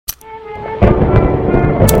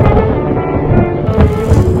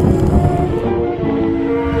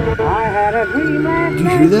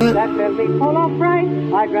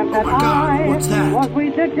Oh my god, what's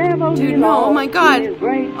that? Dude, no, oh my god.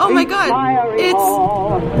 Oh my god.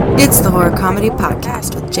 It's the Horror Comedy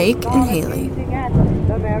Podcast with Jake and Haley.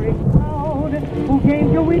 Who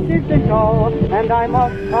came to witness the show, and I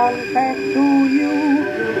must confess to you,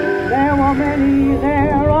 there were many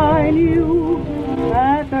there I knew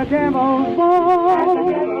at the devil's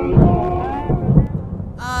ball.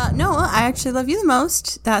 No, I actually love you the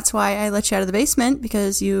most. That's why I let you out of the basement,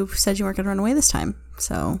 because you said you weren't going to run away this time.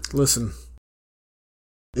 So listen,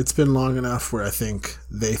 it's been long enough where I think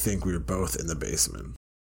they think we were both in the basement.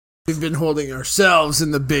 We've been holding ourselves in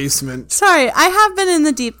the basement. Sorry, I have been in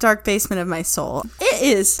the deep, dark basement of my soul. It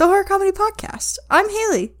is the Horror Comedy Podcast. I'm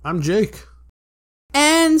Haley. I'm Jake.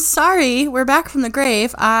 And sorry, we're back from the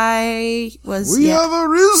grave. We have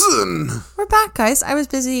arisen. We're back, guys. I was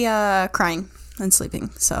busy crying and sleeping,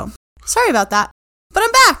 so sorry about that. But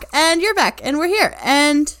I'm back, and you're back, and we're here.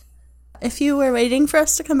 And if you were waiting for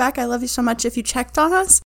us to come back, I love you so much. If you checked on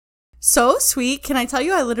us, so sweet. Can I tell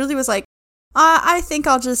you, I literally was like, I think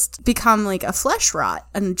I'll just become like a flesh rot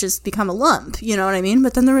and just become a lump, you know what I mean?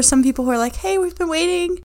 But then there were some people who were like, hey, we've been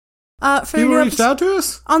waiting for people reached out to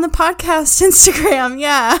us? On the podcast Instagram,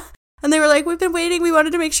 yeah. And they were like, we've been waiting. We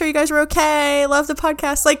wanted to make sure you guys were okay. Love the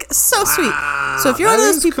podcast. Like, so sweet. So if you're one of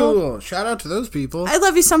those people. Cool. Shout out to those people. I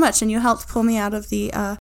love you so much. And you helped pull me out of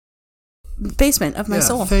the basement of my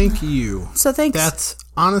soul. Thank you. So thanks. That's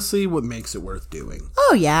honestly what makes it worth doing.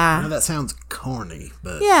 Oh, yeah. I know that sounds corny,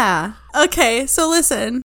 but. Yeah. Okay, so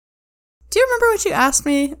listen. Do you remember what you asked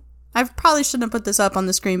me? I probably shouldn't have put this up on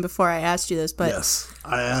the screen before I asked you this, but. Yes.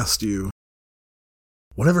 I asked you.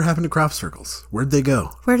 Whatever happened to crop circles? Where'd they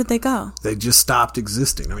go? Where did they go? They just stopped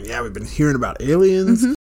existing. I mean, yeah, we've been hearing about aliens,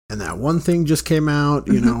 and that one thing just came out,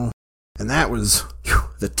 you know, and that was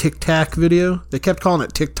the Tic Tac video. They kept calling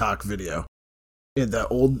it TikTok video. Yeah, the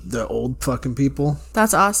old fucking people.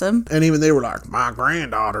 That's awesome. And even they were like, my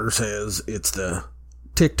granddaughter says it's the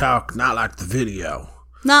TikTok, not like the video.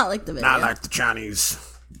 Not like the video. Not like the Chinese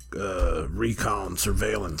recon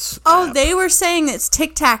surveillance. Oh, they were saying it's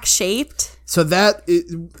Tic Tac shaped? So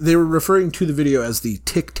they were referring to the video as the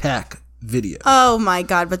Tic Tac video. Oh my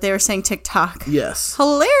god, but they were saying TikTok. Yes.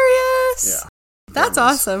 Hilarious. Yeah. That's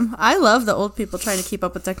awesome. I love the old people trying to keep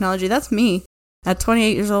up with technology. That's me at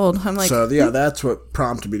 28 years old. I'm like, so yeah, that's what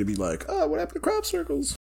prompted me to be like, oh, what happened to crop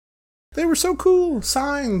circles? They were so cool.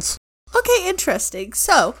 Signs. Okay, interesting.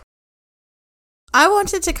 So I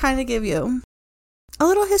wanted to kind of give you a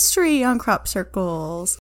little history on crop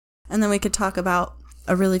circles, and then we could talk about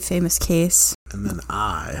a really famous case. And then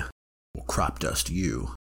I will crop dust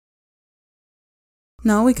you.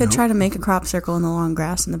 No, we could try to make a crop circle in the long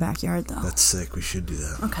grass in the backyard, though. That's sick. We should do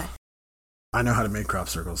that. Okay. I know how to make crop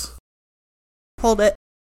circles. Hold it.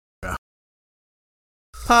 Yeah.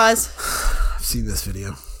 Pause. I've seen this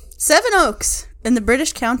video. Seven Oaks in the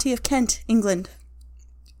British county of Kent, England.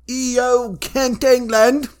 E.O. Kent,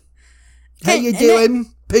 England. How you doing,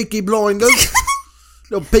 Peaky Blinders?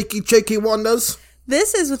 Little peaky cheeky wonders.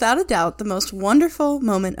 This is without a doubt the most wonderful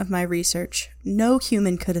moment of my research. No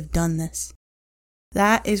human could have done this.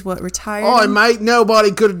 That is what retired... Oh, mate,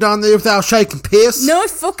 nobody could have done this without shaking piss. No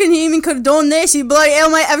fucking human could have done this, you bloody hell,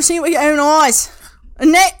 mate. I've seen it with your own eyes.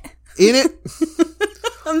 Annette. In it?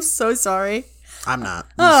 I'm so sorry. I'm not.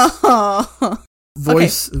 Oh.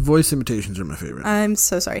 Voice imitations are my favorite. I'm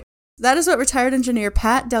so sorry. That is what retired engineer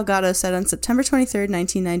Pat Delgado said on September 23rd,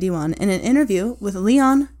 1991, in an interview with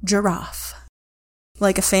Leon Giraffe.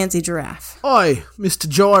 Like a fancy giraffe. Oi, Mr.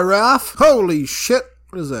 Giraffe. Holy shit.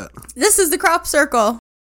 What is that? This is the crop circle.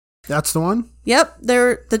 That's the one? Yep.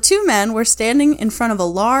 The two men were standing in front of a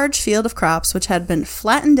large field of crops which had been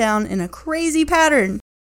flattened down in a crazy pattern.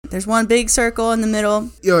 There's one big circle in the middle.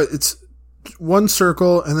 Yeah, it's one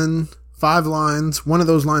circle and then 5 lines. One of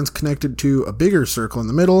those lines connected to a bigger circle in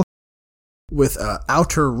the middle with an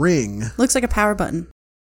outer ring. Looks like a power button.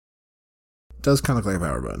 Does kind of look like a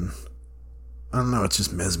power button. I don't know, it's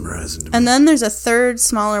just mesmerizing to me. And then there's a third,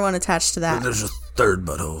 smaller one attached to that. And there's a third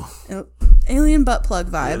butthole. Oh, alien butt plug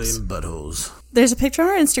vibes. Alien buttholes. There's a picture on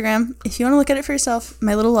our Instagram. If you want to look at it for yourself,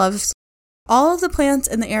 my little loves. All of the plants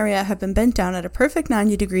in the area have been bent down at a perfect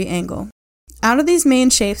 90-degree angle. Out of these main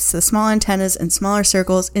shapes, the small antennas and smaller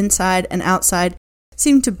circles inside and outside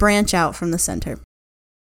seem to branch out from the center.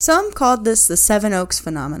 Some called this the Seven Oaks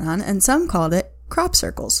phenomenon, and some called it crop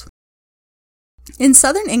circles. In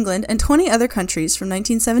southern England and 20 other countries from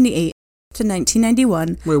 1978 to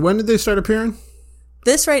 1991... Wait, when did they start appearing?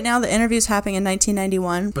 This right now, the interview's happening in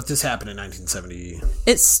 1991. But this happened in 1970.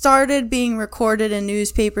 It started being recorded in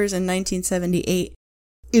newspapers in 1978.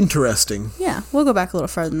 Interesting. Yeah, we'll go back a little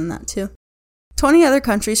farther than that, too. 20 other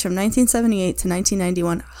countries from 1978 to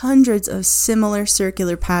 1991, hundreds of similar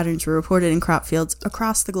circular patterns were reported in crop fields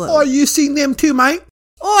across the globe. Oh, you seen them too, mate?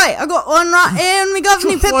 Oi, I got one right here in me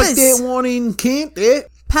governor Just like peppers. that one in Kent, eh?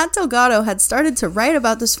 Pat Delgado had started to write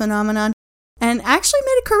about this phenomenon and actually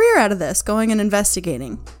made a career out of this, going and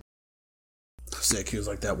investigating. Sick, he was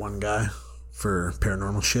like that one guy for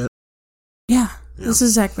paranormal shit. Yeah. This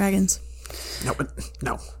is Zach Baggins.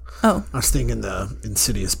 No. Oh. I was thinking the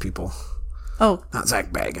Insidious people. Oh. Not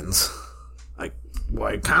Zach Baggins. Like,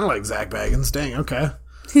 well, kind of like Zach Baggins. Dang, okay.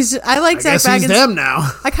 I like Zach Baggins. He's them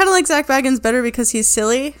now. I kind of like Zach Baggins better because he's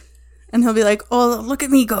silly. And he'll be like, oh, look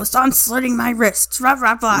at me, Ghost. I'm slitting my wrists. Rah,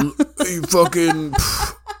 rah, rah. You fucking...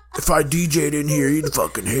 If I DJ'd in here, you'd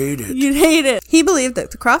fucking hate it. You'd hate it. He believed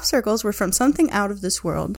that the crop circles were from something out of this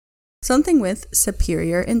world. Something with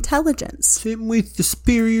superior intelligence. Something with the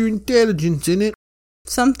superior intelligence in it.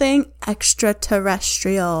 Something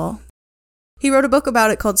extraterrestrial. He wrote a book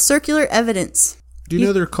about it called Circular Evidence. Do you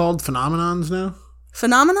know they're called phenomenons now?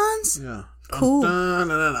 Phenomenons? Yeah. Cool.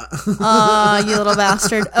 Dun. Aw, you little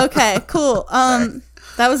bastard. Okay, cool.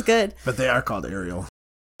 That was good. But they are called aerial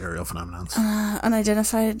phenomenons.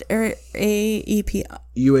 Unidentified AEP.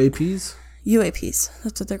 UAPs? UAPs.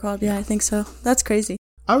 That's what they're called. Yeah, I think so. That's crazy.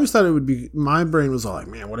 I always thought it would be... My brain was all like,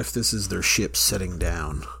 man, what if this is their ship setting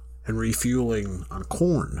down and refueling on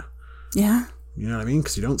corn? Yeah. You know what I mean?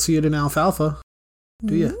 Because you don't see it in alfalfa,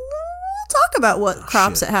 do you? We'll talk about what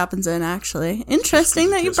crops it happens in, actually.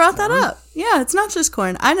 Interesting that you brought that up. Yeah, it's not just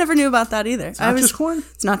corn. I never knew about that either. It's not just corn?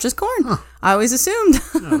 It's not just corn. Huh. I always assumed.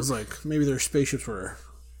 I was like, maybe their spaceships were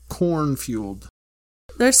corn-fueled.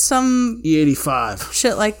 There's some... E85.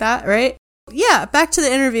 Shit like that, right? Yeah, back to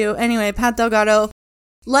the interview. Anyway, Pat Delgado.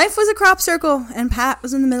 Life was a crop circle, and Pat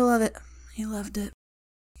was in the middle of it. He loved it.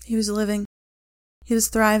 He was living. He was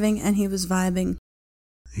thriving, and he was vibing.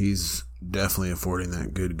 He's definitely affording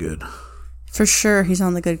that good. For sure, he's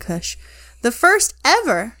on the good kush. The first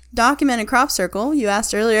ever documented crop circle, you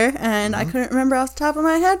asked earlier, and I couldn't remember off the top of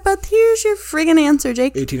my head, but here's your friggin' answer,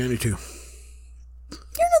 Jake. 1892.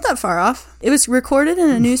 You're not that far off. It was recorded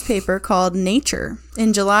in a newspaper called Nature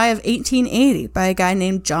in July of 1880 by a guy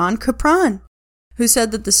named John Capron, who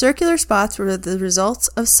said that the circular spots were the results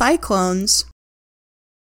of cyclones.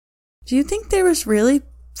 Do you think there was really,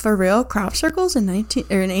 for real, crop circles in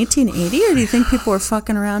 1880, or do you think people were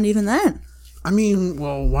fucking around even then? I mean,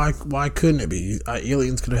 well, why couldn't it be?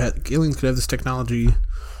 Aliens could have this technology.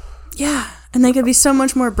 Yeah, and they could be so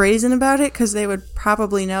much more brazen about it because they would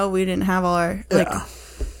probably know we didn't have all our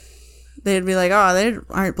They'd be like, oh, they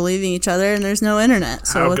aren't believing each other, and there's no internet,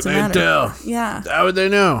 so what's the matter? How could they tell? Yeah. How would they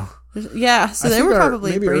know? Yeah, so they were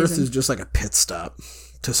probably maybe brazen. Earth is just like a pit stop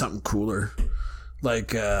to something cooler,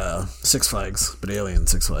 like Six Flags, but alien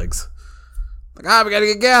Six Flags. Like, we gotta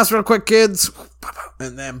get gas real quick, kids,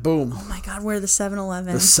 and then boom. Oh my God, we're the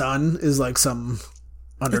 7-Eleven. The sun is like some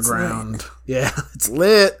underground. Yeah, it's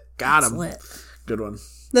lit. Got him. Lit. Good one.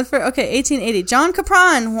 Okay, 1880. John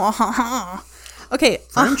Capron. Okay.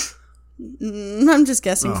 French? I'm just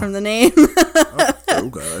guessing from the name.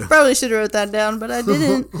 Okay. Probably should have wrote that down, but I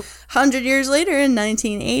didn't. 100 years later, in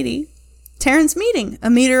 1980, Terence Meeting,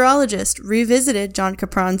 a meteorologist, revisited John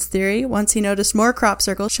Capron's theory once he noticed more crop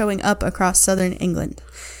circles showing up across southern England.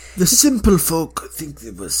 The simple folk think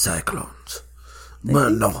they were cyclones. But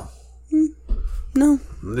no. No.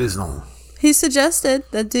 There's no. He suggested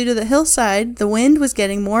that due to the hillside, the wind was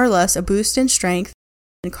getting more or less a boost in strength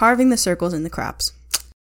and carving the circles in the crops.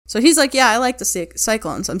 So he's like, yeah, I like the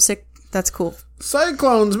cyclones. I'm sick. That's cool.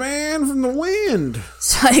 Cyclones, man, from the wind.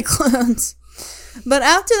 Cyclones. But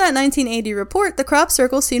after that 1980 report, the crop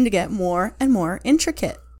circles seemed to get more and more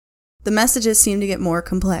intricate. The messages seemed to get more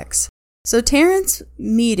complex. So Terence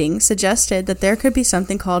Meeting suggested that there could be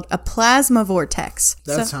something called a plasma vortex.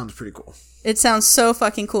 That sounds pretty cool. It sounds so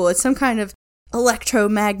fucking cool. It's some kind of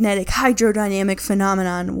electromagnetic hydrodynamic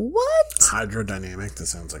phenomenon. What? Hydrodynamic? That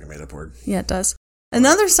sounds like a made-up word. Yeah, it does.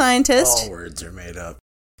 Another scientist... All words are made up.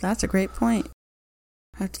 That's a great point.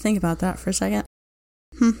 I have to think about that for a second.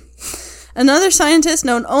 Another scientist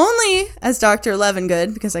known only as Dr.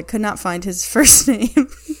 Levengood, because I could not find his first name.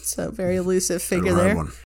 So very elusive figure there.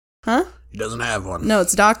 One. Huh? He doesn't have one. No,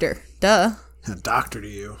 it's Doctor. Duh. A doctor to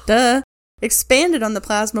you. Duh. Expanded on the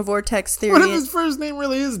plasma vortex theory. What if his first name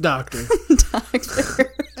really is Doctor?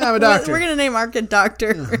 Doctor. I'm a doctor. We're going to name our kid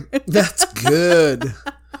Doctor. Yeah, that's good.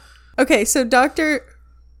 Okay, so Dr.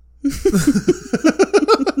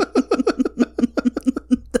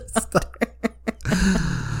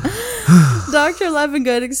 Dr.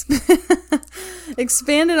 Levengood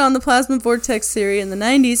expanded on the plasma vortex theory in the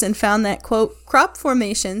 90s and found that, quote, crop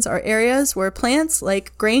formations are areas where plants,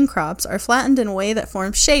 like grain crops, are flattened in a way that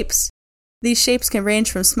forms shapes. These shapes can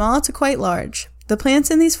range from small to quite large. The plants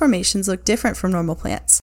in these formations look different from normal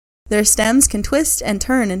plants. Their stems can twist and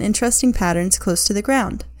turn in interesting patterns close to the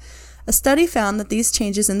ground. A study found that these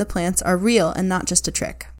changes in the plants are real and not just a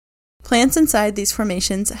trick. Plants inside these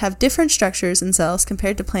formations have different structures and cells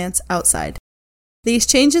compared to plants outside. These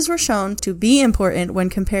changes were shown to be important when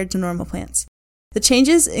compared to normal plants. The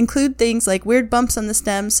changes include things like weird bumps on the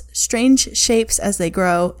stems, strange shapes as they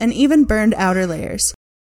grow, and even burned outer layers.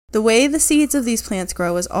 The way the seeds of these plants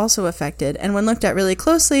grow is also affected, and when looked at really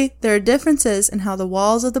closely, there are differences in how the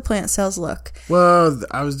walls of the plant cells look. Well,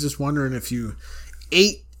 I was just wondering if you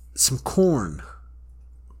ate some corn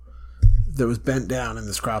that was bent down in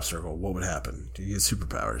this crop circle, what would happen? Do you get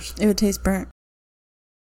superpowers? It would taste burnt.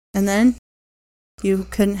 And then you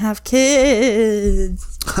couldn't have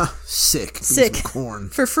kids. Sick. Give me Sick. some corn.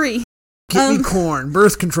 For free. Get me corn.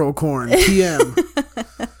 Birth control corn. PM.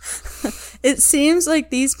 It seems like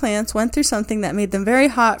these plants went through something that made them very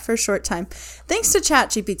hot for a short time. Thanks to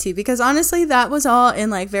ChatGPT, because honestly, that was all in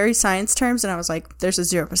like very science terms, and I was like, there's a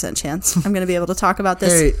 0% chance I'm going to be able to talk about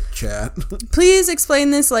this. Hey, chat. Please explain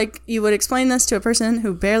this like you would explain this to a person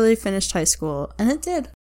who barely finished high school. And it did.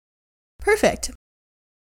 Perfect.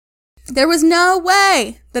 There was no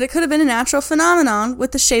way that it could have been a natural phenomenon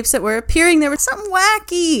with the shapes that were appearing. There was something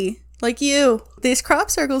wacky. Like you. These crop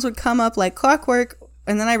circles would come up like clockwork.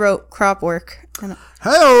 And then I wrote crop work. And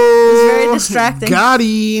Hello. it was very distracting. Got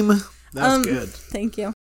him. That's good. Thank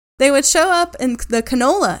you. They would show up in the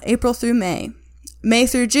canola April through May. May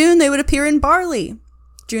through June, they would appear in barley.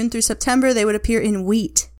 June through September, they would appear in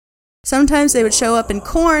wheat. Sometimes they would show up in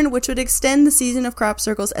corn, which would extend the season of crop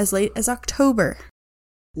circles as late as October.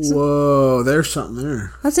 Whoa, there's something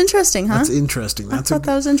there. That's interesting, huh? That's interesting. I thought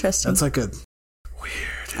that was interesting. That's like a weird.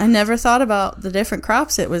 I never thought about the different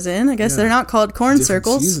crops it was in. I guess they're not called corn Different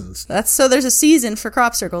circles. seasons. So there's a season for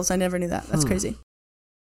crop circles. I never knew that. That's crazy.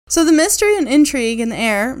 So the mystery and intrigue in the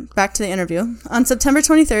air, back to the interview, on September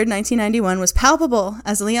 23rd, 1991 was palpable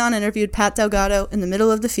as Leon interviewed Pat Delgado in the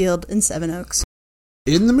middle of the field in Seven Oaks.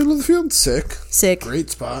 In the middle of the field? Sick. Sick. Great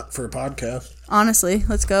spot for a podcast. Honestly,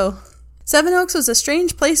 let's go. Seven Oaks was a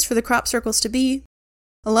strange place for the crop circles to be.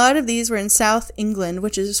 A lot of these were in South England,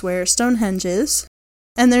 which is where Stonehenge is.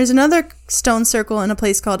 And there's another stone circle in a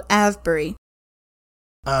place called Avebury.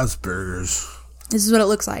 Asperger's. This is what it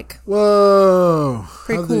looks like. Whoa.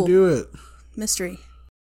 Pretty How'd cool. they do it? Mystery.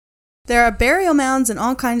 There are burial mounds and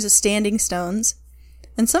all kinds of standing stones.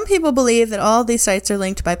 And some people believe that all of these sites are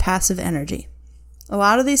linked by passive energy. A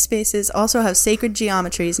lot of these spaces also have sacred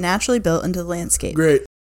geometries naturally built into the landscape. Great.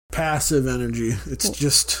 Passive energy. It's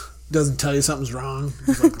just doesn't tell you something's wrong.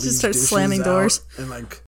 It's like Just starts dishes slamming out doors. And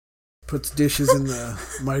like puts dishes in the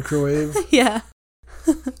microwave. Yeah.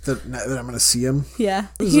 that I'm going to see them. Yeah.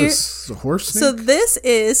 What is this? A horse snake? So this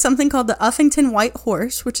is something called the Uffington White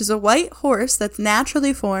Horse, which is a white horse that's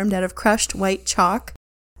naturally formed out of crushed white chalk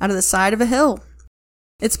out of the side of a hill.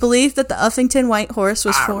 It's believed that the Uffington White Horse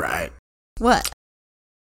was formed. All right. What?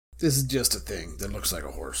 This is just a thing that looks like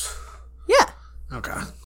a horse. Yeah. Okay.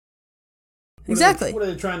 Exactly. What are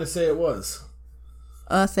they trying to say it was?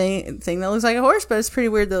 A thing that looks like a horse, but it's pretty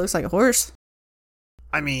weird that it looks like a horse.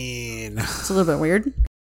 I mean, It's a little bit weird.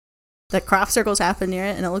 That crop circles happen near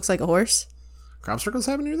it and it looks like a horse. crop circles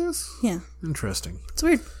happen near this? Yeah. Interesting. It's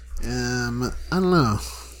weird. I don't know.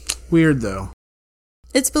 Weird though.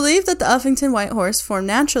 It's believed that the Uffington White Horse formed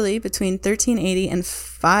naturally between 1380 and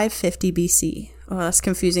 550 BC. Oh, that's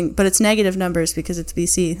confusing, but it's negative numbers because it's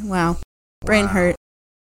BC. Wow. Brain hurt.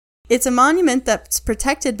 It's a monument that's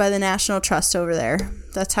protected by the National Trust over there.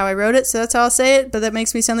 That's how I wrote it, so that's how I'll say it, but that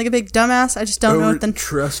makes me sound like a big dumbass. I just don't know what the...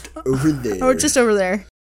 Trust over there. Or just over there.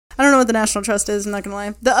 I don't know what the National Trust is, I'm not going to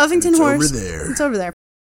lie. The Uffington Horse... over there. It's over there.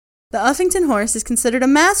 The Uffington Horse is considered a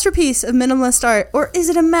masterpiece of minimalist art, or is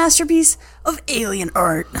it a masterpiece of alien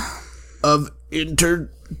art? Of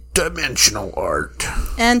interdimensional art.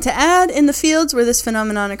 And to add, in the fields where this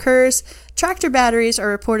phenomenon occurs, tractor batteries are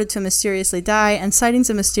reported to mysteriously die, and sightings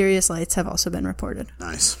of mysterious lights have also been reported.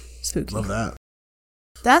 Nice. Spooky. Love that.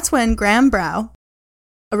 That's when Graham Brow,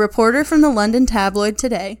 a reporter from the London tabloid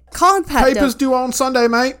Today, called Pat Papers due on Sunday,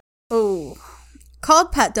 mate.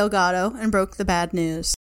 called Pat Delgado and broke the bad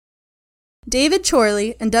news. David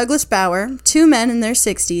Chorley and Douglas Bauer, two men in their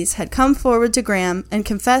 60s, had come forward to Graham and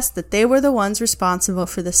confessed that they were the ones responsible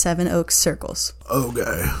for the Seven Oaks circles.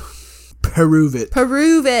 Okay. Prove it.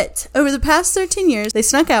 Prove it! Over the past 13 years, they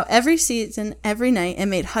snuck out every season, every night, and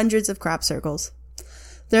made hundreds of crop circles.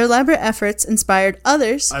 Their elaborate efforts inspired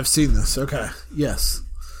others. I've seen this. Okay. Yes.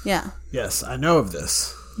 Yeah. Yes, I know of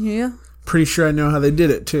this. Yeah. Pretty sure I know how they did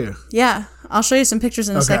it, too. Yeah. I'll show you some pictures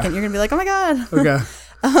in a second. You're going to be like, oh my God. Okay.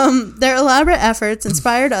 Their elaborate efforts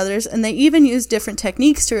inspired others, and they even used different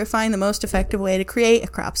techniques to refine the most effective way to create a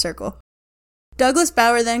crop circle. Douglas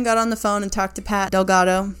Bauer then got on the phone and talked to Pat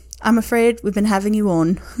Delgado. I'm afraid we've been having you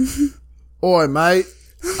on. Oi, mate.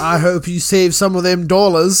 I hope you save some of them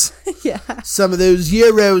dollars. Yeah. Some of those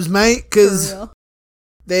euros, mate, because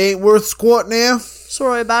they ain't worth squat now.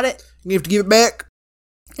 Sorry about it. You have to give it back.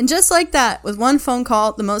 And just like that, with one phone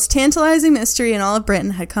call, the most tantalizing mystery in all of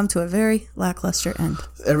Britain had come to a very lackluster end.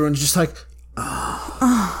 Everyone's just like,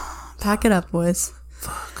 pack it up, boys.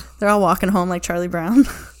 fuck. They're all walking home like Charlie Brown,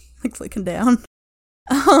 like flicking down.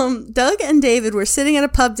 Doug and David were sitting at a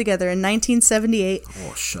pub together in 1978.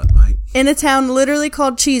 Oh, shut, mate. In a town literally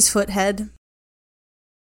called Cheesefoot.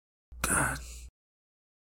 God.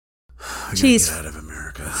 We Cheese. gotta get out of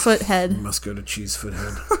America. Foothead. We must go to Cheesefoot.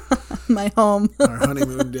 My home. Our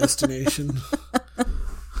honeymoon destination.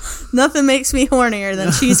 Nothing makes me hornier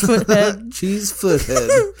than Cheesefoot. Cheesefoot.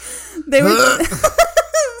 They were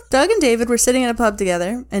Doug and David were sitting at a pub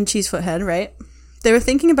together in Cheesefoot, right? They were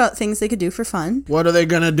thinking about things they could do for fun. What are they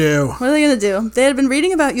gonna do? What are they going to do? They had been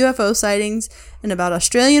reading about UFO sightings and about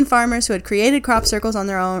Australian farmers who had created crop circles on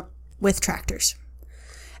their own with tractors.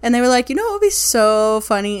 And they were like, you know what would be so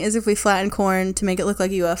funny is if we flattened corn to make it look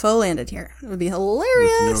like a UFO landed here. It would be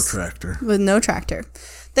hilarious. With no tractor. With no tractor.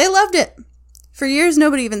 They loved it. For years,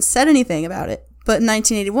 nobody even said anything about it. But in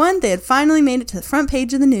 1981, they had finally made it to the front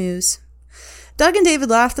page of the news. Doug and David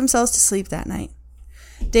laughed themselves to sleep that night.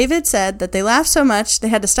 David said that they laughed so much they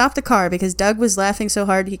had to stop the car because Doug was laughing so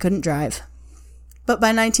hard he couldn't drive. But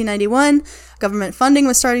by 1991, government funding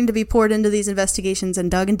was starting to be poured into these investigations and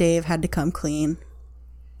Doug and Dave had to come clean.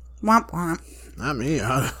 Womp womp. Not me.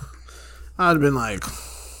 I'd have been like,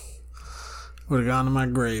 would have gone to my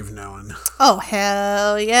grave knowing. Oh,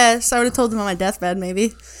 hell yes. I would have told them on my deathbed,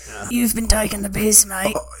 maybe. Yeah. You've been taking the piss,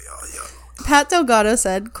 mate. Oh, yeah. Pat Delgado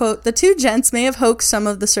said, quote, the two gents may have hoaxed some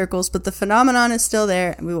of the circles, but the phenomenon is still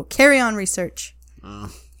there, and we will carry on research.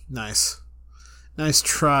 Oh, nice. Nice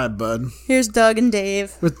try, bud. Here's Doug and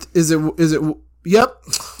Dave. Is it, yep.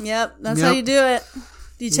 Yep, that's how you do it.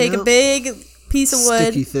 You take a big piece of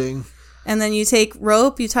wood. Sticky thing. And then you take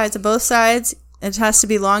rope, you tie it to both sides. It has to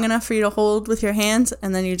be long enough for you to hold with your hands,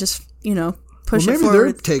 and then you just, push it forward.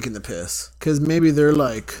 Maybe they're taking the piss, because maybe they're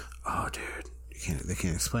like, oh, dude. They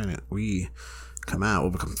can't explain it. We come out,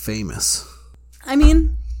 we'll become famous. I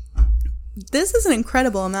mean, this is an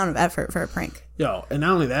incredible amount of effort for a prank. Yo, and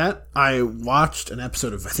not only that, I watched an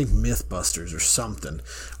episode of, I think, Mythbusters or something,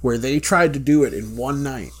 where they tried to do it in one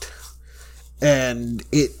night. And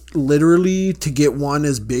it literally, to get one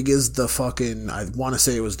as big as the fucking, I want to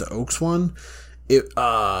say it was the Oaks one,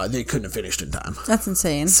 they couldn't have finished in time. That's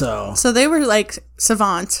insane. So they were like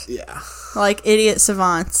savants. Yeah. Like idiot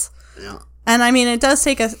savants. Yeah. And I mean, it does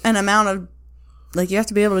take an amount of, like, you have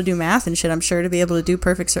to be able to do math and shit, I'm sure, to be able to do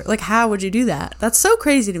perfect like, how would you do that? That's so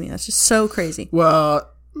crazy to me. That's just so crazy. Well,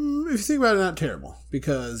 if you think about it, not terrible,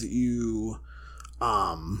 because you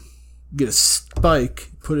get a spike,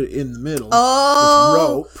 put it in the middle with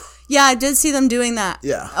rope. Yeah, I did see them doing that.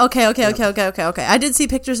 Yeah. Okay. I did see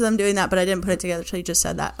pictures of them doing that, but I didn't put it together until you just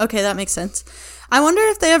said that. Okay, that makes sense. I wonder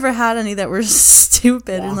if they ever had any that were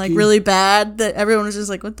stupid and like really bad that everyone was just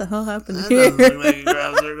like, what the hell happened here?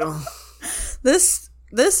 This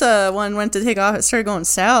one went to take off. It started going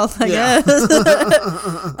south, I guess.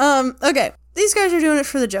 Okay. These guys are doing it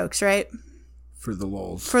for the jokes, right? For the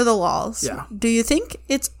lols. For the lols. Yeah. Do you think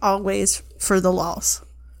it's always for the lols?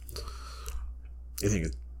 You think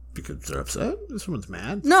it's because they're upset? Someone's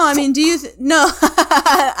mad? No, I mean, do you... No.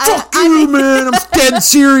 Fuck you, man. I'm dead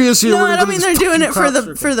serious here. No, I don't mean they're doing it for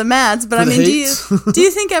the mads, but I mean, do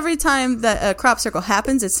you think every time that a crop circle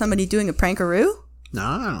happens, it's somebody doing a prankaroo? No,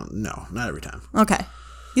 I don't. No, not every time. Okay.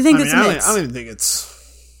 You think it's a mix? I don't even think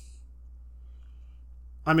it's...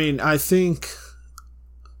 I mean, I think...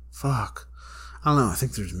 Fuck. I don't know. I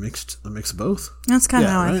think there's a mix of both. That's kind of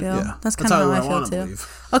how I feel. Yeah. That's kind of how I feel too.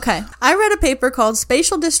 Believe. Okay. I read a paper called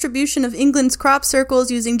Spatial Distribution of England's Crop Circles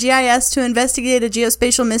Using GIS to Investigate a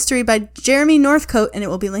Geospatial Mystery by Jeremy Northcote, and it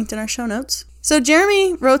will be linked in our show notes. So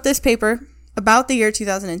Jeremy wrote this paper about the year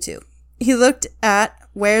 2002. He looked at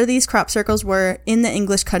where these crop circles were in the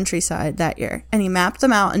English countryside that year, and he mapped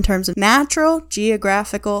them out in terms of natural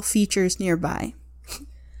geographical features nearby.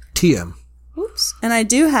 TM. Oops. And I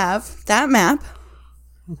do have that map.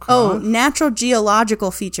 Okay. Oh, natural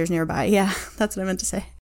geological features nearby. Yeah, that's what I meant to say.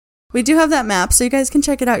 We do have that map, so you guys can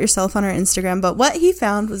check it out yourself on our Instagram. But what he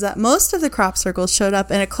found was that most of the crop circles showed up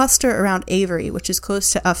in a cluster around Avery, which is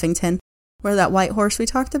close to Uffington, where that white horse we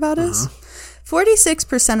talked about is.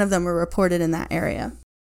 46% of them were reported in that area.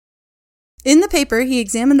 In the paper, he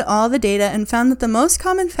examined all the data and found that the most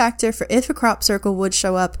common factor for if a crop circle would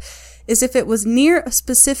show up is if it was near a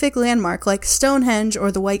specific landmark like Stonehenge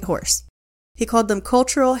or the White Horse. He called them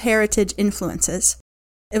cultural heritage influences.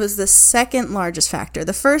 It was the second largest factor.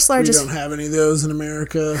 The first largest... We don't have any of those in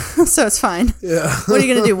America. So it's fine. Yeah. What are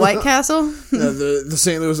you going to do, White Castle? Yeah, the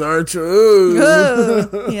St. Louis Arch.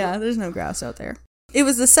 Oh. Yeah, there's no grouse out there. It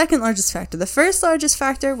was the second largest factor. The first largest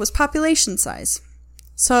factor was population size.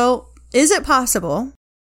 So is it possible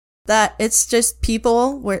that it's just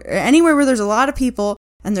people, anywhere where there's a lot of people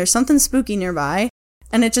and there's something spooky nearby,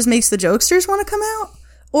 and it just makes the jokesters want to come out?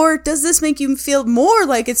 Or does this make you feel more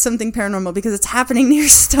like it's something paranormal because it's happening near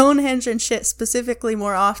Stonehenge and shit specifically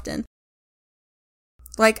more often?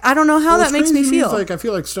 Like, I don't know how that makes me feel. Like, I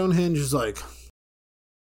feel like Stonehenge is like,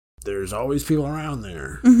 there's always people around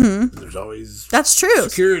there. Mm-hmm. There's always that's true.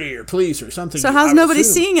 Security or police or something. So how's nobody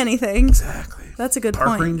seeing anything? Exactly. That's a good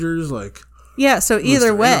Park point. rangers, like... Yeah, so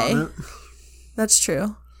either way, that's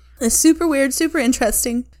true. It's super weird, super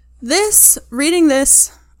interesting. Reading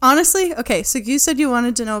this... Honestly, okay, so you said you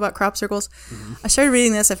wanted to know about crop circles. Mm-hmm. I started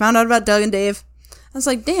reading this. I found out about Doug and Dave. I was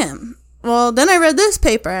like, damn. Well, then I read this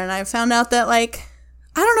paper, and I found out that, like,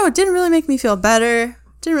 I don't know, it didn't really make me feel better.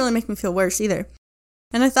 It didn't really make me feel worse either.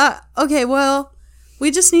 And I thought, okay, well, we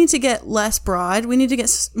just need to get less broad. We need to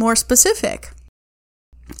get more specific.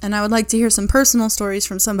 And I would like to hear some personal stories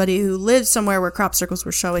from somebody who lived somewhere where crop circles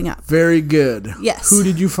were showing up. Very good. Yes. Who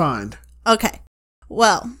did you find? Okay.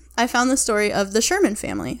 Well... I found the story of the Sherman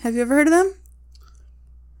family. Have you ever heard of them?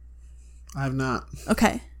 I have not.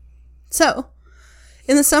 Okay. So,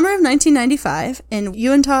 in the summer of 1995, in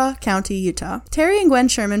Uintah County, Utah, Terry and Gwen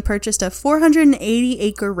Sherman purchased a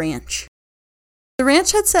 480-acre ranch. The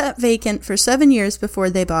ranch had sat vacant for 7 years before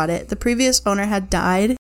they bought it. The previous owner had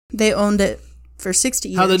died. They owned it for 60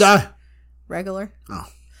 years. How'd they die? Regular. Oh,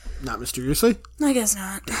 not mysteriously? I guess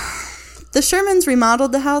not. The Shermans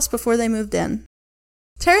remodeled the house before they moved in.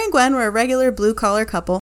 Terry and Gwen were a regular blue-collar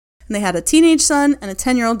couple, and they had a teenage son and a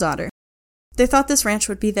 10-year-old daughter. They thought this ranch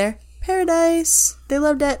would be their paradise. They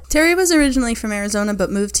loved it. Terry was originally from Arizona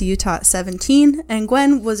but moved to Utah at 17, and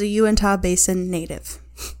Gwen was a Uintah Basin native.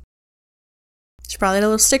 She probably had a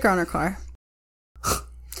little sticker on her car.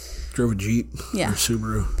 Drove a Jeep. Yeah. Or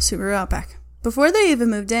Subaru Outback. Before they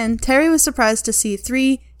even moved in, Terry was surprised to see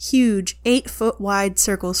 3 huge 8-foot-wide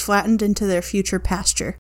circles flattened into their future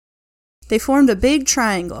pasture. They formed a big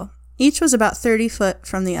triangle. Each was about 30 foot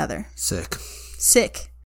from the other. Sick.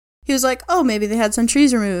 He was like, oh, maybe they had some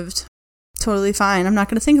trees removed. Totally fine. I'm not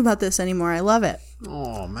going to think about this anymore. I love it.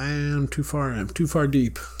 Oh, man. I'm too far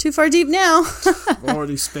deep. Too far deep now. I've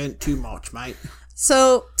already spent too much, mate.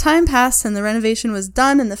 So, time passed and the renovation was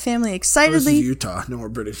done and the family excitedly... This is Utah. No more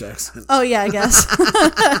British accent. Oh, yeah, I guess.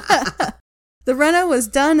 The reno was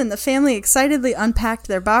done and the family excitedly unpacked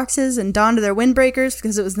their boxes and donned their windbreakers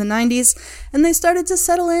because it was the 90s, and they started to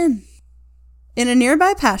settle in. In a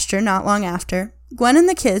nearby pasture not long after, Gwen and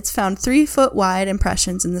the kids found 3-foot-wide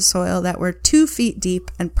impressions in the soil that were 2 feet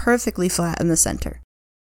deep and perfectly flat in the center.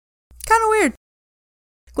 Kind of weird.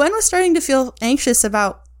 Gwen was starting to feel anxious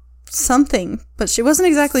about something, but she wasn't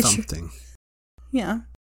exactly sure. Yeah.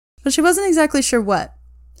 But she wasn't exactly sure what.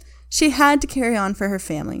 She had to carry on for her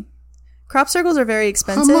family. Crop circles are very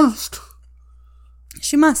expensive.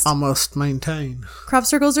 She must. I must maintain. Crop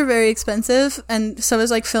circles are very expensive, and so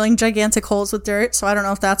is like filling gigantic holes with dirt, so I don't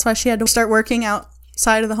know if that's why she had to start working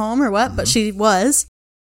outside of the home or what, but she was.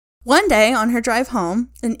 One day, on her drive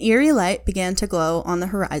home, an eerie light began to glow on the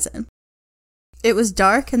horizon. It was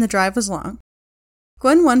dark and the drive was long.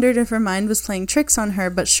 Gwen wondered if her mind was playing tricks on her,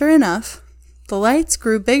 but sure enough, the lights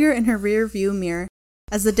grew bigger in her rear view mirror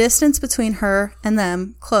as the distance between her and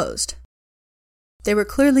them closed. They were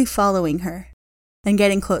clearly following her and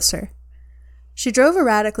getting closer. She drove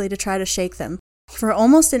erratically to try to shake them. For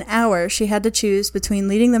almost an hour, she had to choose between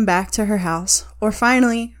leading them back to her house or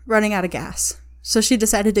finally running out of gas. So she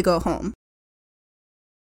decided to go home.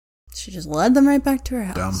 She just led them right back to her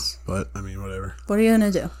house. Dumb, but I mean, whatever. What are you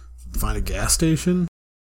going to do? Find a gas station?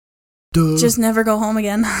 Duh. Just never go home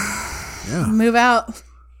again. Yeah. Move out.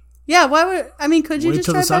 Yeah, why would... I mean, could you just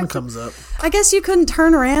drive back? Wait till the sun comes up. I guess you couldn't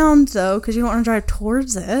turn around, though, because you don't want to drive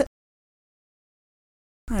towards it.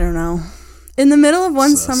 I don't know. In the middle of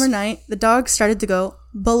one summer night, the dogs started to go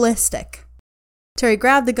ballistic. Terry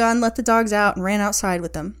grabbed the gun, let the dogs out, and ran outside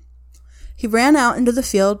with them. He ran out into the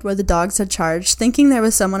field where the dogs had charged, thinking there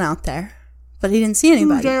was someone out there. but he didn't see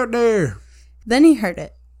anybody. Who's out there? Then he heard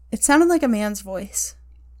it. It sounded like a man's voice.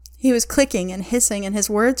 He was clicking and hissing, and his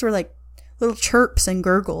words were like little chirps and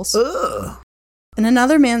gurgles. Ugh. And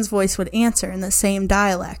another man's voice would answer in the same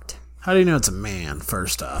dialect. How do you know it's a man,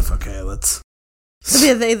 first off? Okay, let's... Could be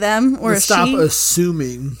a they, them, or a she. Stop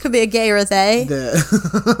assuming... Could be a gay or a they.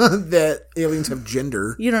 That aliens have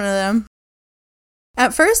gender. You don't know them.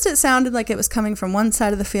 At first, it sounded like it was coming from one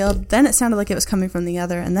side of the field. Then it sounded like it was coming from the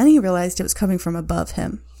other. And then he realized it was coming from above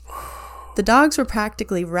him. The dogs were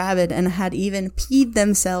practically rabid and had even peed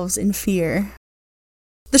themselves in fear.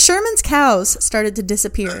 The Sherman's cows started to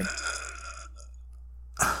disappear.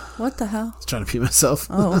 What the hell? I was trying to pee myself.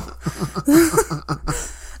 Oh.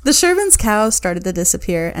 The Sherman's cows started to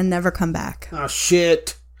disappear and never come back. Oh,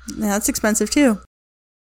 shit. Yeah, that's expensive, too.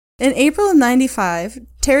 In April of 95,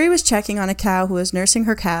 Terry was checking on a cow who was nursing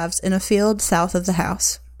her calves in a field south of the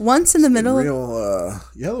house. Once in the middle of... Real,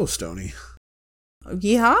 Yellowstone-y.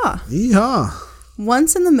 Yeehaw. Yeehaw.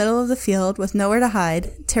 Once in the middle of the field with nowhere to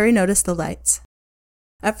hide, Terry noticed the lights.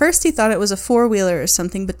 At first, he thought it was a four-wheeler or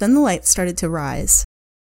something, but then the lights started to rise.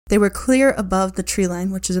 They were clear above the tree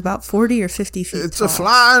line, which is about 40 or 50 feet It's tall. a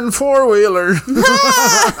flying four-wheeler.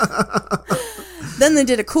 Then they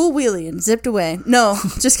did a cool wheelie and zipped away. No,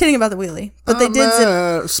 just kidding about the wheelie. But they did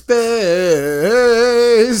zip... Space.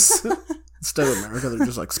 Instead of America, they're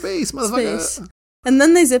just like, space, motherfucker. Space. And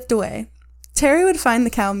then they zipped away. Terry would find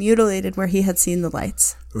the cow mutilated where he had seen the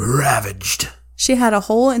lights. Ravaged. She had a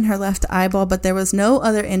hole in her left eyeball, but there was no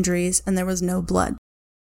other injuries and there was no blood.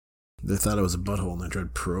 They thought it was a butthole and they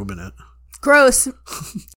tried probing it. Gross.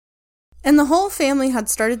 And the whole family had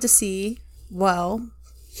started to see, well,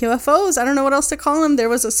 UFOs. I don't know what else to call them. There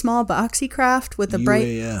was a small boxy craft with a bright...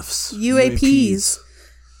 UAPs.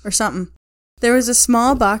 Or something. There was a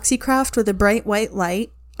small boxy craft with a bright white light,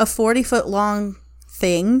 a 40-foot long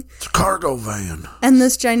thing. It's a cargo van. And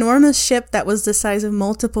this ginormous ship that was the size of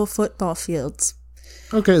multiple football fields.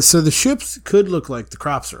 Okay, so the ships could look like the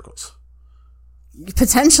crop circles.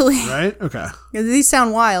 Potentially. Right? Okay. These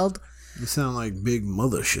sound wild. They sound like big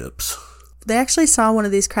motherships. They actually saw one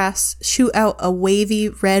of these crafts shoot out a wavy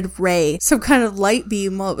red ray, some kind of light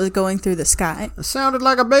beam while it was going through the sky. It sounded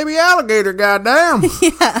like a baby alligator, goddamn.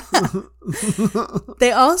 Yeah.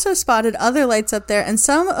 They also spotted other lights up there, and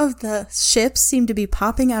some of the ships seemed to be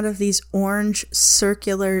popping out of these orange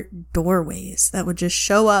circular doorways that would just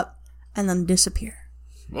show up and then disappear.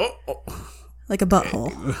 Like a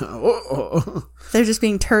butthole. They're just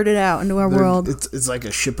being turted out into our world. It's like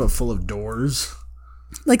a ship full of doors.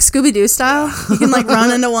 Like Scooby-Doo style. You can like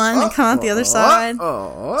run into one and come out the other side.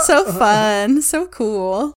 So fun. So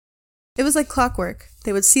cool. It was like clockwork.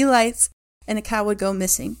 They would see lights and a cow would go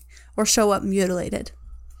missing or show up mutilated.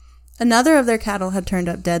 Another of their cattle had turned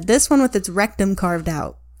up dead. This one with its rectum carved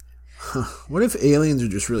out. What if aliens are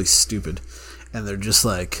just really stupid and they're just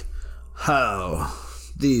like, oh,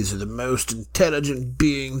 these are the most intelligent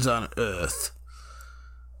beings on Earth.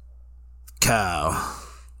 Cow.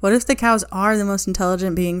 What if the cows are the most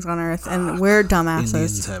intelligent beings on Earth and we're dumbasses?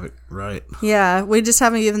 Indians have it right. Yeah, we just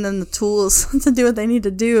haven't given them the tools to do what they need to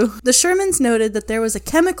do. The Shermans noted that there was a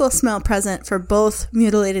chemical smell present for both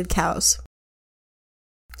mutilated cows.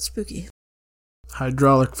 Spooky.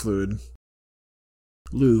 Hydraulic fluid.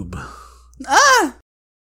 Lube. Ah!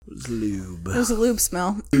 It was lube. It was a lube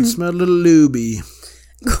smell. It smelled a little lubey.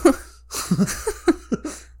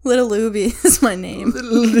 Little Luby is my name.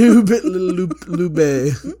 Little lube.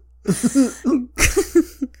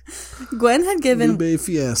 Gwen had given... Lube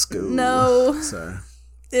fiasco. No. Sorry.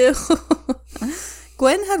 Ew.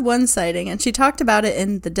 Gwen had one sighting, and she talked about it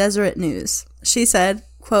in the Deseret News. She said,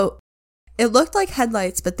 quote, "It looked like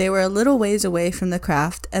headlights, but they were a little ways away from the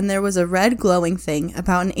craft, and there was a red glowing thing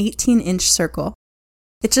about an 18-inch circle.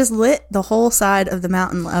 It just lit the whole side of the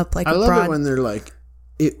mountain up like a broad..." I love it when they're like,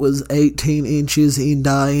 it was 18 inches in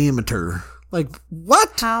diameter. Like,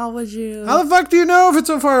 what? How would you... How the fuck do you know if it's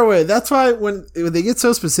so far away? That's why when they get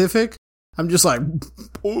so specific, I'm just like,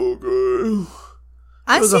 okay.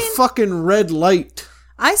 It was a fucking red light.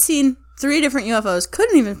 I seen 3 different UFOs.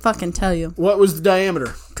 Couldn't even fucking tell you. What was the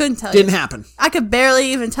diameter? Couldn't tell you. Didn't happen. I could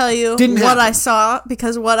barely even tell you what I saw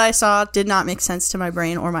because what I saw did not make sense to my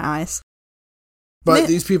brain or my eyes. But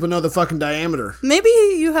these people know the fucking diameter. Maybe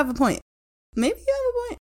you have a point.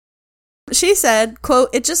 She said, quote,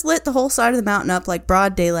 "It just lit the whole side of the mountain up like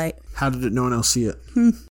broad daylight." How did no one else see it?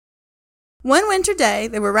 One winter day,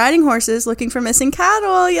 they were riding horses looking for missing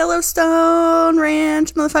cattle, Yellowstone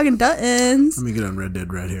Ranch, motherfucking Duttons. Let me get on Red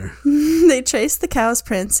Dead right here. They traced the cow's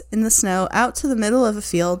prints in the snow out to the middle of a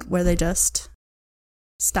field where they just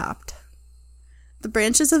stopped. The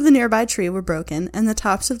branches of the nearby tree were broken, and the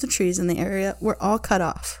tops of the trees in the area were all cut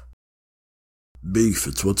off. Beef,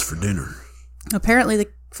 it's what's for dinner. Apparently, the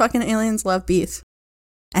fucking aliens love beef.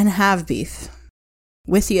 And have beef.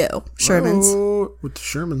 With you, Shermans. Oh, with the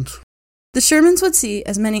Shermans. The Shermans would see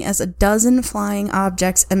as many as 12 flying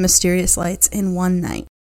objects and mysterious lights in one night.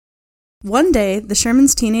 One day, the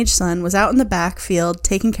Shermans' teenage son was out in the back field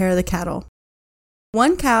taking care of the cattle.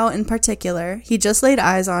 One cow in particular, he just laid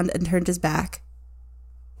eyes on and turned his back.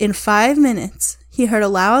 In 5 minutes, he heard a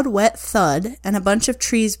loud, wet thud and a bunch of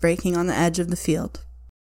trees breaking on the edge of the field.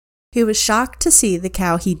 He was shocked to see the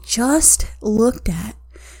cow he just looked at,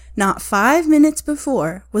 not 5 minutes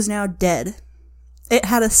before, was now dead. It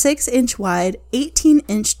had a 6-inch wide,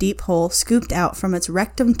 18-inch deep hole scooped out from its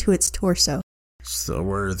rectum to its torso. So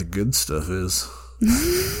where the good stuff is.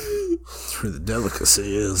 That's where the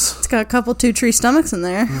delicacy is. It's got a couple 2-tree stomachs in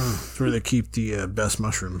there. That's where they keep the best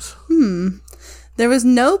mushrooms. There was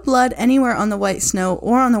no blood anywhere on the white snow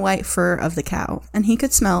or on the white fur of the cow, and he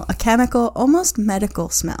could smell a chemical, almost medical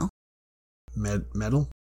smell. Metal?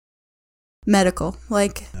 Medical.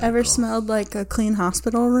 Like, ever smelled like a clean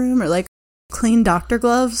hospital room or like clean doctor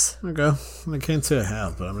gloves? Okay. I can't say I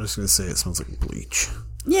have, but I'm just going to say it smells like bleach.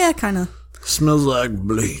 Yeah, kind of. Smells like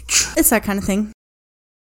bleach. It's that kind of thing.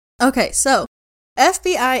 Okay, so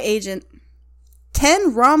FBI agent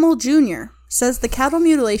Ken Rommel Jr. says the cattle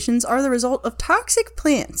mutilations are the result of toxic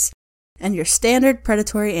plants and your standard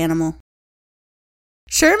predatory animal.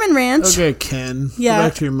 Sherman Ranch. Okay, Ken. Yeah. Go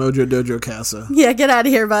back to your Mojo Dojo Casa. Yeah, get out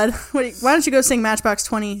of here, bud. Why don't you go sing Matchbox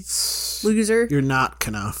 20, loser? You're not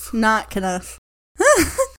enough. Not enough.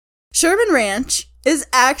 Sherman Ranch is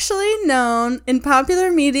actually known in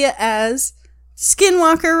popular media as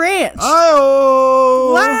Skinwalker Ranch.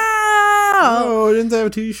 Oh! Wow! Oh, didn't they have a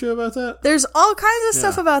TV show about that? There's all kinds of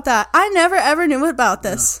stuff about that. I never ever knew about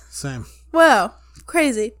this. Yeah, same. Wow.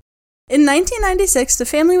 Crazy. In 1996, the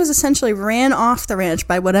family was essentially ran off the ranch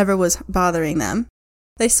by whatever was bothering them.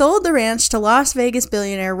 They sold the ranch to Las Vegas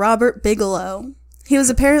billionaire Robert Bigelow. He was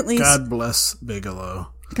apparently... God bless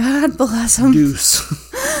Bigelow. God bless him. Deuce.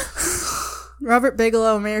 Robert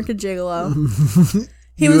Bigelow, American Gigolo.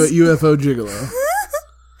 He was UFO Gigolo.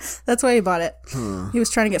 That's why he bought it. He was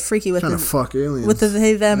trying to get freaky with fuck aliens. with the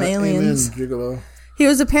they-them aliens. Amen, Gigolo. He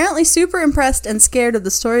was apparently super impressed and scared of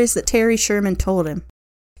the stories that Terry Sherman told him.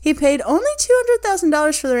 He paid only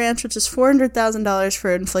 $200,000 for the ranch, which is $400,000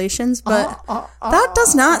 for inflations, but that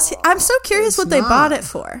does not... I'm so curious what they bought it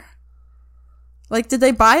for. Like, did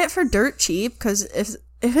they buy it for dirt cheap? Because if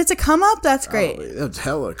it's a come-up, that's great. That's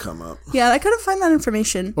hella come up. Yeah, I couldn't find that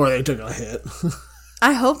information. Or they took a hit.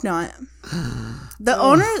 I hope not. The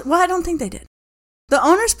owner... Well, I don't think they did. The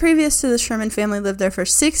owners previous to the Sherman family lived there for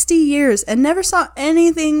 60 years and never saw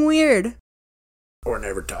anything weird. Or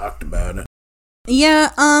never talked about it. Yeah,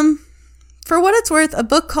 for what it's worth, a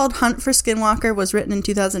book called Hunt for Skinwalker was written in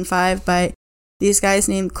 2005 by these guys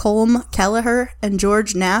named Colm Kelleher and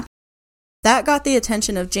George Knapp. That got the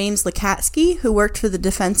attention of James Lukatsky, who worked for the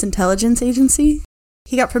Defense Intelligence Agency.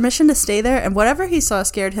 He got permission to stay there, and whatever he saw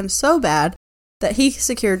scared him so bad that he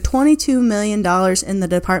secured $22 million in the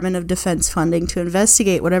Department of Defense funding to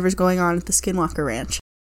investigate whatever's going on at the Skinwalker Ranch.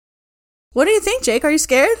 What do you think, Jake? Are you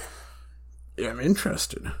scared? Yeah, I'm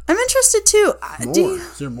interested. I'm interested too.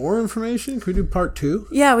 Is there more information? Can we do part 2?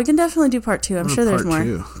 Yeah, we can definitely do part 2. I'm sure there's more.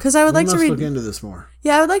 Because I would like to read. Look into this more.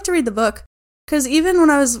 Yeah, I would like to read the book. Because even when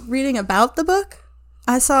I was reading about the book,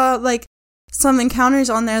 I saw like some encounters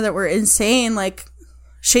on there that were insane, like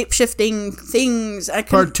shape-shifting things.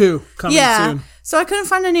 Part 2 coming soon. So I couldn't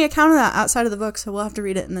find any account of that outside of the book, so we'll have to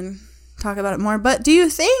read it and then talk about it more. But do you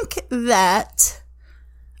think that...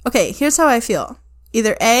 Okay, here's how I feel.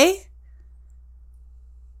 Either A,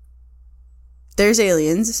 there's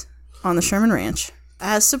aliens on the Sherman Ranch,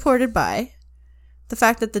 as supported by the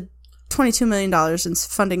fact that the $22 million in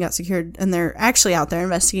funding got secured, and they're actually out there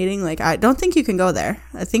investigating. Like, I don't think you can go there.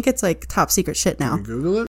 I think it's like top secret shit now. Can you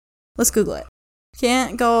Google it? Let's Google it.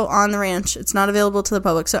 Can't go on the ranch. It's not available to the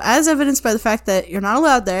public. So as evidenced by the fact that you're not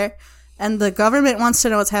allowed there, and the government wants to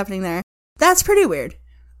know what's happening there, that's pretty weird.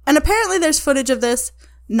 And apparently there's footage of this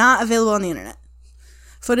not available on the internet.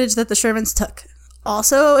 Footage that the Shermans took.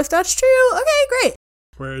 Also, if that's true, okay, great.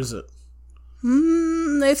 Where is it?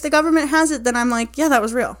 If the government has it, then I'm like, yeah, that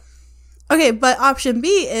was real. Okay, but option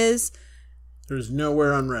B is... There's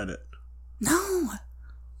nowhere on Reddit. No.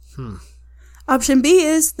 Option B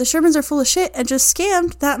is the Shermans are full of shit and just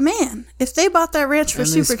scammed that man. If they bought that ranch for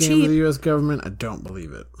super cheap... the U.S. government? I don't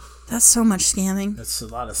believe it. That's so much scamming. That's a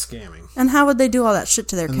lot of scamming. And how would they do all that shit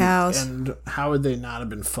to their cows? And how would they not have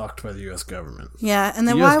been fucked by the U.S. government? Yeah, and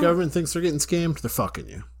then the U.S. government thinks they're getting scammed, they're fucking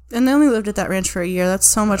you. And they only lived at that ranch for a year. That's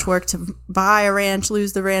so much work to buy a ranch,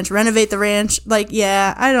 lose the ranch, renovate the ranch. Like,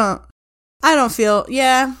 yeah, I don't feel,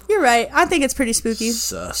 yeah, you're right. I think it's pretty spooky.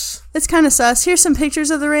 Sus. It's kind of sus. Here's some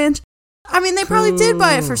pictures of the ranch. I mean, they probably did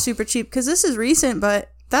buy it for super cheap because this is recent,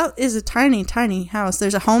 but that is a tiny, tiny house.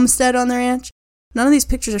 There's a homestead on the ranch. None of these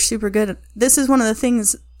pictures are super good. This is one of the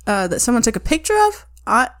things that someone took a picture of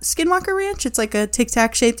at Skinwalker Ranch. It's like a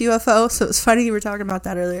tic-tac shaped UFO, so it's funny you were talking about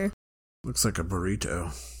that earlier. Looks like a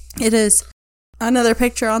burrito. It is. Another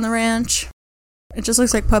picture on the ranch. It just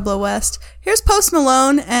looks like Pueblo West. Here's Post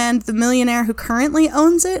Malone and the millionaire who currently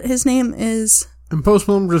owns it. His name is... And Post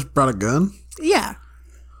Malone just brought a gun? Yeah.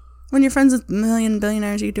 When you're friends with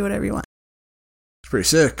billionaires, you can do whatever you want. It's pretty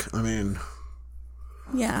sick. I mean...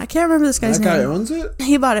 Yeah, I can't remember this guy's name. That guy owns it?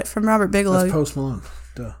 He bought it from Robert Bigelow. That's Post Malone.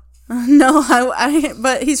 Duh. No,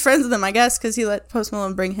 but he's friends with him, I guess, because he let Post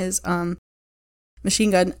Malone bring his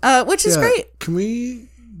machine gun, which is great. Can we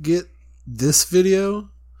get this video?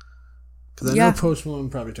 Because I know Post Malone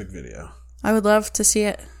probably took video. I would love to see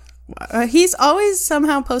it. He's always,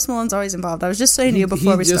 somehow, Post Malone's always involved. I was just saying to you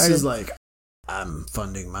before we started. He just is like, I'm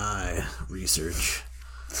funding my research.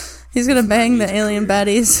 He's going to bang the alien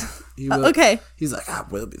baddies. Okay. He's like, I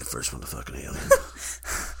will be the first one to fuck an alien.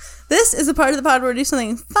 This is a part of the pod where we do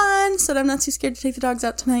something fun so that I'm not too scared to take the dogs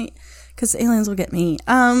out tonight because the aliens will get me.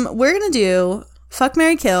 We're going to do Fuck,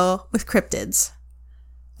 Marry, Kill with cryptids.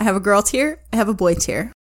 I have a girl tier. I have a boy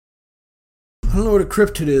tier. I don't know what a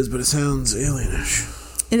cryptid is, but it sounds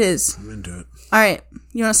alienish. It is. I'm into it. All right.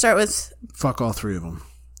 You want to start with... Fuck all three of them.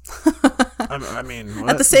 I mean, what?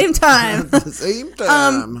 At the same time. At the same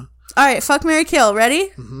time. All right. Fuck, Marry, Kill. Ready?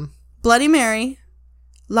 Mm-hmm. Bloody Mary,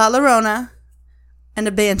 La Llorona, and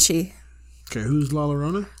a Banshee. Okay, who's La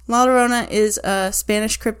Llorona? La Llorona is a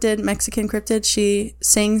Spanish cryptid, Mexican cryptid. She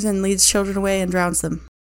sings and leads children away and drowns them.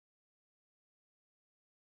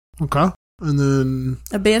 Okay. And then...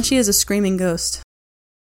 A Banshee is a screaming ghost.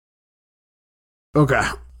 Okay.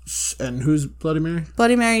 And who's Bloody Mary?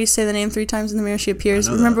 Bloody Mary, you say the name 3 times in the mirror, she appears.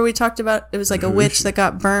 Remember we talked about, it was like a witch that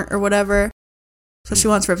got burnt or whatever. So she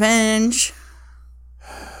wants revenge.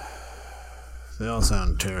 They all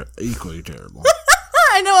sound equally terrible.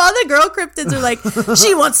 I know all the girl cryptids are like,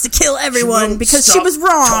 she wants to kill everyone because she was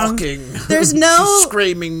wrong. Talking. There's no... She's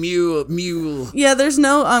screaming mule. Yeah, there's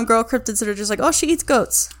no girl cryptids that are just like, oh, she eats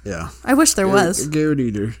goats. Yeah. I wish there was. Goat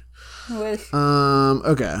eater. I wish.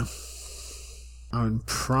 Okay. I would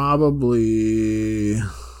probably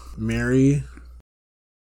marry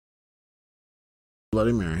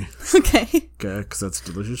Bloody Mary. Okay. Okay, because that's a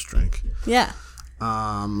delicious drink. Yeah.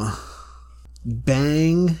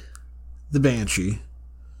 Bang the Banshee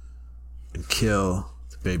and kill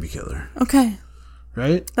the baby killer. Okay.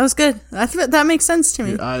 Right? That was good. That makes sense to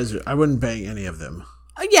me. Your eyes are, I wouldn't bang any of them.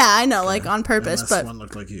 Yeah, I know, like on purpose, Unless but one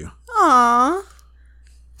looked like you. Aw.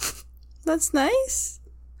 That's nice.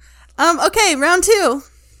 Okay, round 2.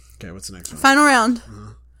 Okay, what's the next one? Final round.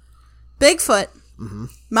 Bigfoot. Mm-hmm.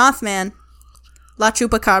 Mothman. La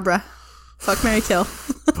Chupacabra. Fuck, marry, kill.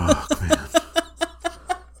 Fuck, man.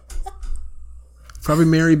 Probably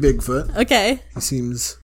marry Bigfoot. Okay. He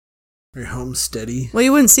seems very homesteady. Well,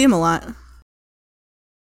 you wouldn't see him a lot.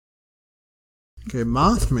 Okay,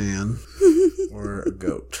 Mothman or a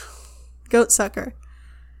goat. Goat sucker.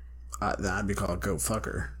 I'd be called goat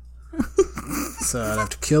fucker. So I'd have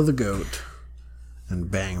to kill the goat and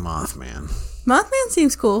bang Mothman. Mothman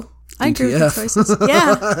seems cool. I agree with the choices.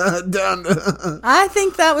 Yeah. Done. I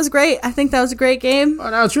think that was great. I think that was a great game. Oh,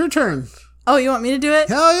 now it's your turn. Oh, you want me to do it?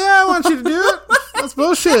 Hell yeah, I want you to do it. That's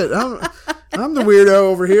bullshit. I'm the weirdo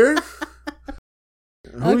over here.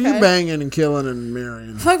 Who are you banging and killing and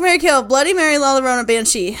marrying? Fuck, marry, kill. Bloody Mary, La Llorona,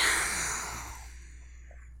 Banshee.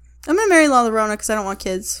 I'm going to marry La Llorona because I don't want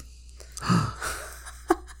kids.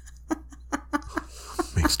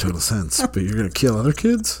 Makes total sense. But you're going to kill other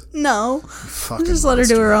kids? No. Just let her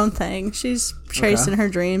do her own thing. She's chasing her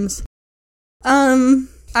dreams.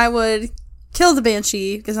 I would kill the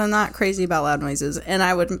Banshee because I'm not crazy about loud noises. And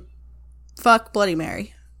I would fuck Bloody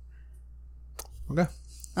Mary. Okay.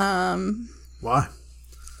 Why?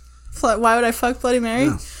 Why would I fuck Bloody Mary?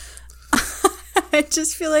 Yeah. I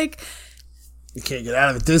just feel like you can't get out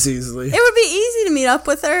of it this easily. it would be easy to meet up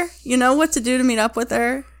with her. You know what to do to meet up with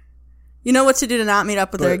her. You know what to do to not meet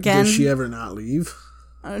up with her again. Does she ever not leave?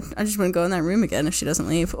 I just wouldn't go in that room again if she doesn't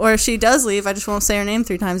leave. Or if she does leave, I just won't say her name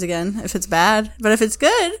 3 times again if it's bad. But if it's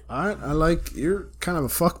good. All right. You're kind of a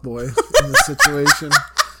fuckboy in this situation.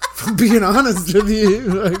 From being honest with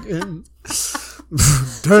you.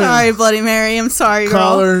 Sorry, Bloody Mary. I'm sorry, girl.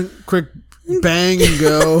 Call her, quick bang and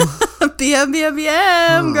go.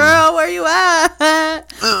 BM, girl, where you at?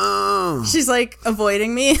 She's like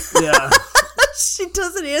avoiding me. Yeah. She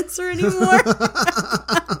doesn't answer anymore.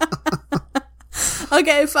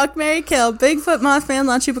 Okay, fuck, marry, kill. Bigfoot, Mothman,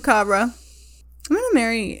 La Chupacabra. I'm gonna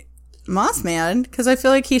marry Mothman because I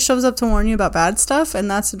feel like he shows up to warn you about bad stuff, and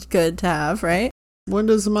that's good to have, right? What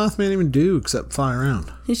does the Mothman even do except fly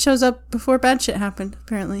around? He shows up before bad shit happened,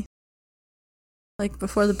 apparently. Like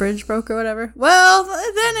before the bridge broke or whatever. Well,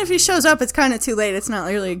 then if he shows up, it's kind of too late. It's not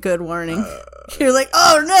really a good warning. You're like,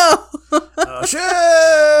 oh no! Oh shit!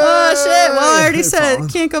 Oh shit! Well, I already said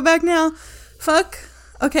it. Can't go back now. Fuck.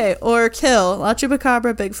 Okay, or kill. La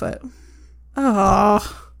Chupacabra, Bigfoot.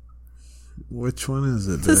 Oh. Which one is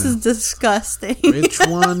it? This is disgusting. Which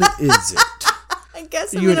one is it? I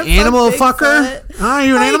guess You an animal fucker?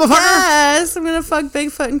 You an animal fucker? Yes, I'm gonna fuck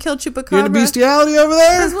Bigfoot and kill Chupacabra. You into bestiality over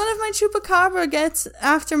there? Because what if my Chupacabra gets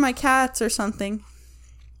after my cats or something?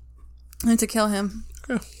 I need to kill him.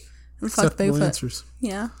 Okay. And fuck Acceptable Bigfoot. answers.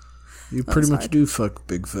 Yeah. You pretty much do fuck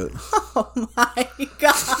Bigfoot. Oh my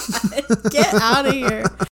god. Get out of here.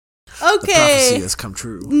 The Okay. prophecy has come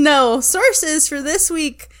true. No, sources for this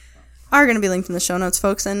week are going to be linked in the show notes,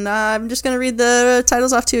 folks. And I'm just going to read the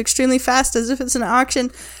titles off to you extremely fast as if it's an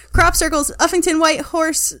auction. Crop circles, Uffington White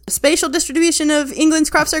Horse, spatial distribution of England's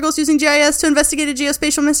crop circles using GIS to investigate a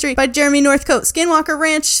geospatial mystery by Jeremy Northcote. Skinwalker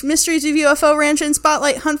Ranch, mysteries of UFO ranch and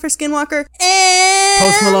spotlight, hunt for Skinwalker. And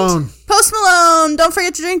Post Malone. Post Malone. Don't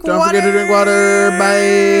forget to drink water. Don't forget to drink water.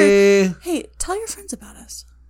 Bye. Hey, tell your friends about us.